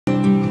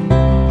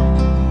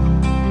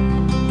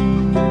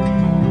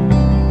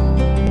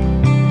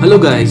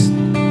Hello guys,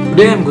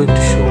 today I am going to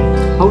show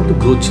how to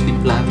grow chili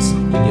plants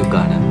in your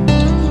garden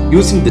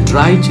using the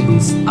dry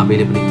chilies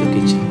available in the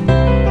kitchen.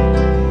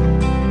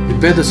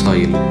 Prepare the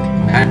soil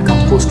and add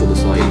compost to the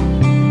soil.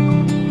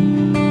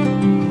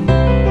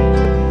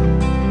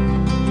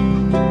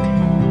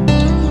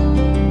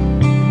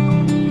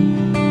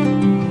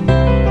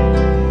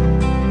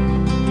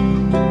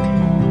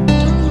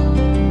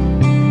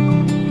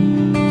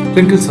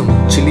 Sprinkle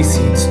some chili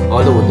seeds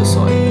all over the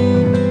soil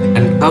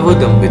and cover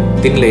them with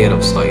thin layer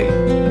of soil.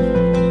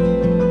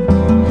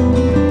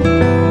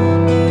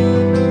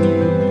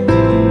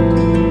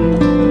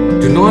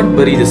 Do not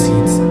bury the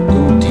seeds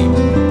too deep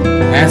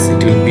as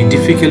it will be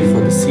difficult for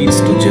the seeds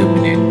to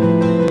germinate.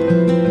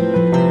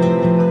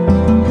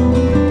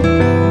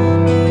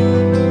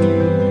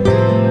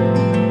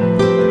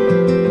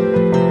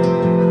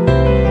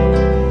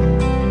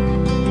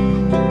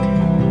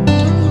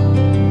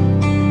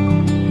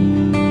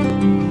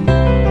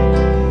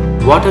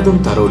 Water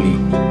them thoroughly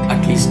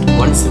at least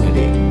once in a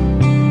day.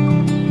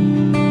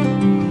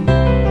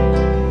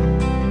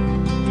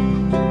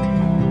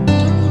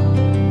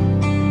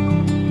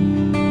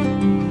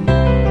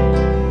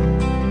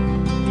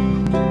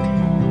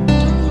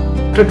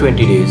 After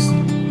 20 days,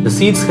 the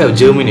seeds have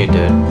germinated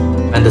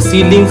and the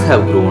seedlings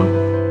have grown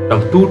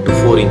from 2 to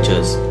 4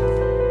 inches.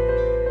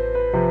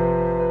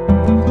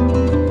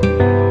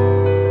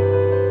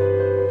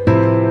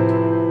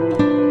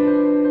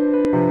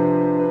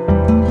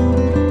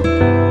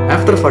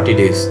 After 40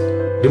 days,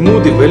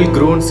 remove the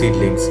well-grown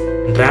seedlings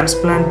and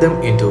transplant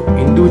them into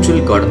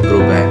individual garden grow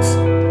bags.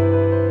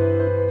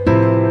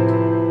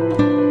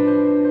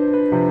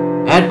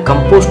 Add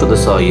compost to the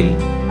soil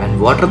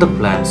and water the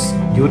plants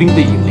during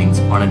the evenings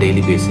on a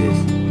daily basis.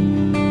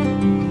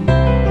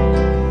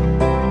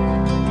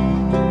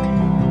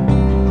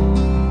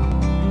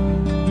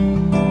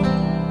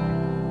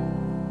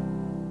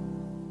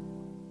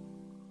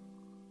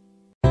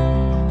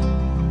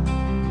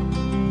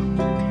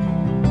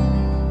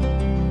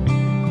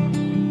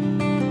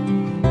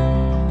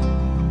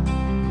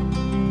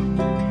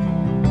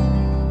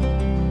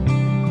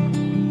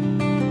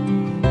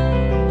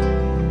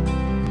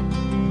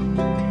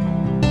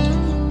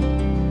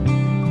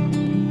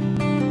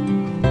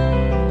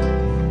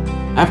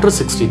 After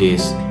 60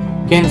 days,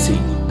 you can see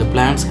the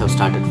plants have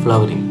started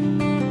flowering.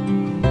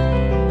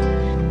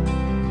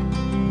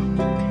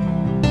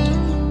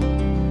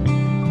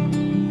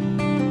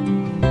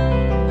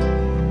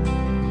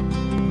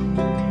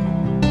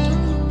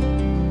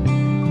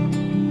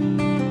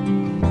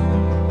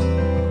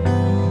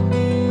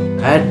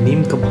 Add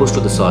neem compost to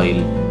the soil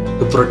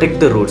to protect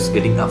the roots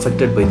getting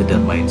affected by the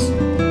termites.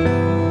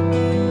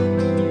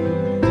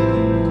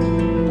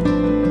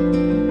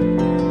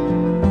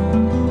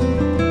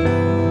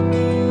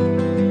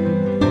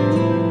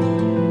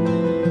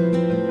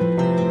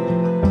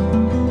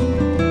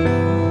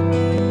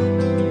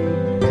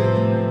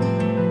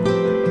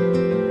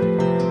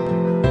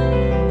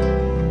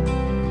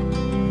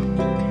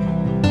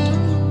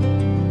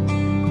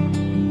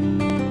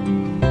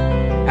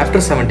 After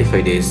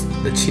 75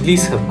 days, the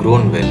chilies have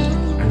grown well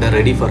and are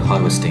ready for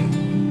harvesting.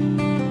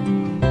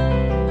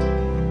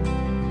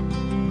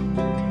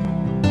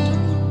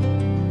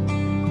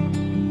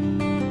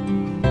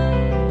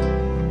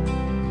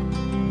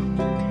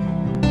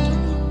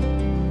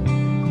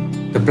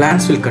 The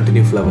plants will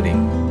continue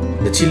flowering.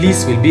 The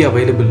chilies will be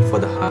available for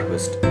the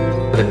harvest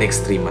for the next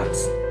 3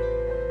 months.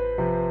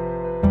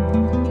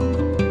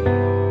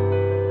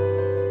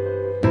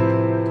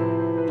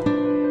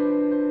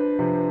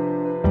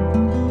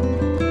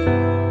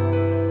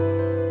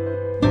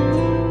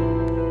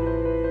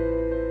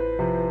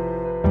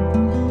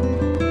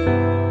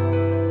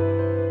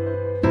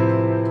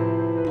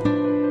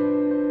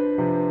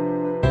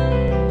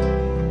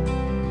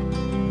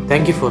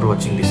 Thank you for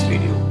watching this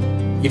video.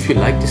 If you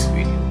like this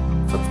video,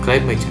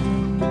 subscribe my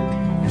channel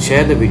and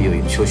share the video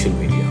in social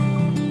media.